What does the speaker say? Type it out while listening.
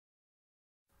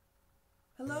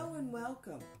Hello and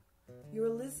welcome. You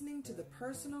are listening to the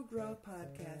Personal Growth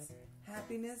Podcast,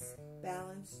 Happiness,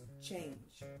 Balance,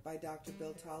 Change by Dr.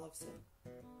 Bill Tollefson.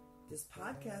 This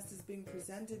podcast is being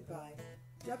presented by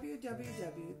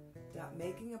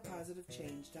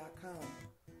www.makingapositivechange.com.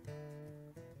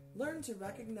 Learn to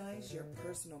recognize your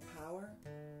personal power,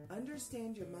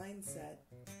 understand your mindset,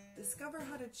 discover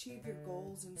how to achieve your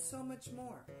goals, and so much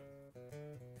more.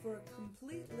 For a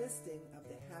complete listing of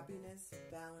the Happiness,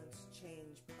 Balance,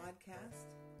 Change podcast,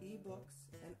 ebooks,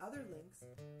 and other links,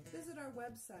 visit our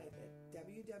website at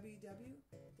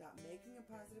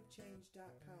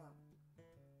www.makingapositivechange.com.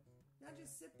 Now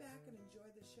just sit back and enjoy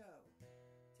the show.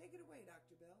 Take it away,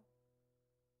 Dr. Bill.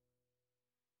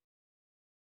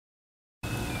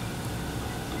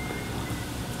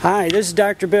 Hi, this is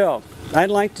Dr. Bill. I'd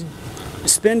like to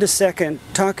spend a second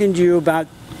talking to you about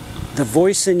the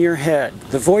voice in your head,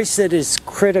 the voice that is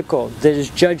critical, that is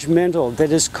judgmental,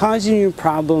 that is causing you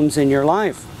problems in your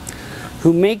life,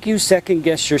 who make you second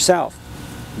guess yourself.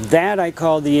 That I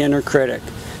call the inner critic.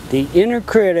 The inner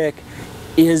critic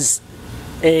is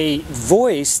a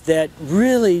voice that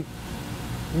really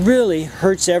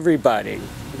hurts everybody.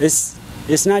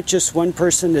 It's not just one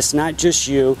person, it's not just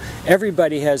you.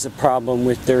 Everybody has a problem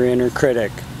with their inner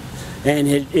critic. And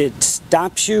it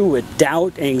stops you with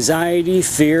doubt, anxiety,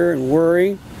 fear, and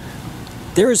worry.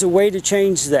 There is a way to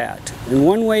change that. And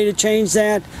one way to change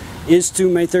that is through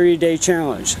my 30-day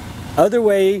challenge. Other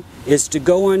way is to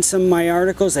go on some of my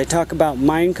articles. I talk about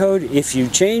mind code. If you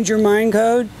change your mind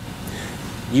code,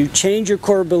 you change your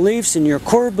core beliefs, and your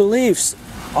core beliefs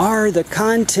are the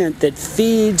content that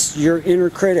feeds your inner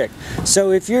critic.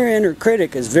 So if your inner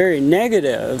critic is very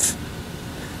negative,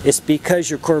 it's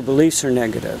because your core beliefs are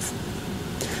negative.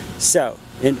 So,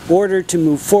 in order to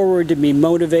move forward, to be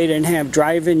motivated and have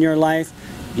drive in your life,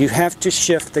 you have to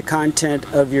shift the content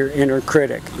of your inner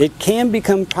critic. It can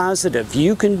become positive.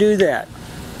 You can do that.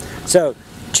 So,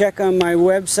 check on my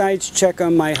websites, check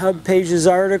on my Hub Pages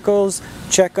articles,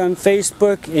 check on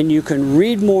Facebook, and you can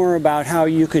read more about how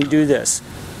you can do this.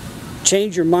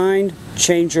 Change your mind,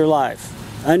 change your life.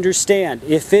 Understand,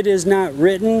 if it is not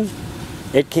written,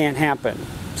 it can't happen.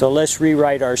 So let's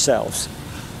rewrite ourselves.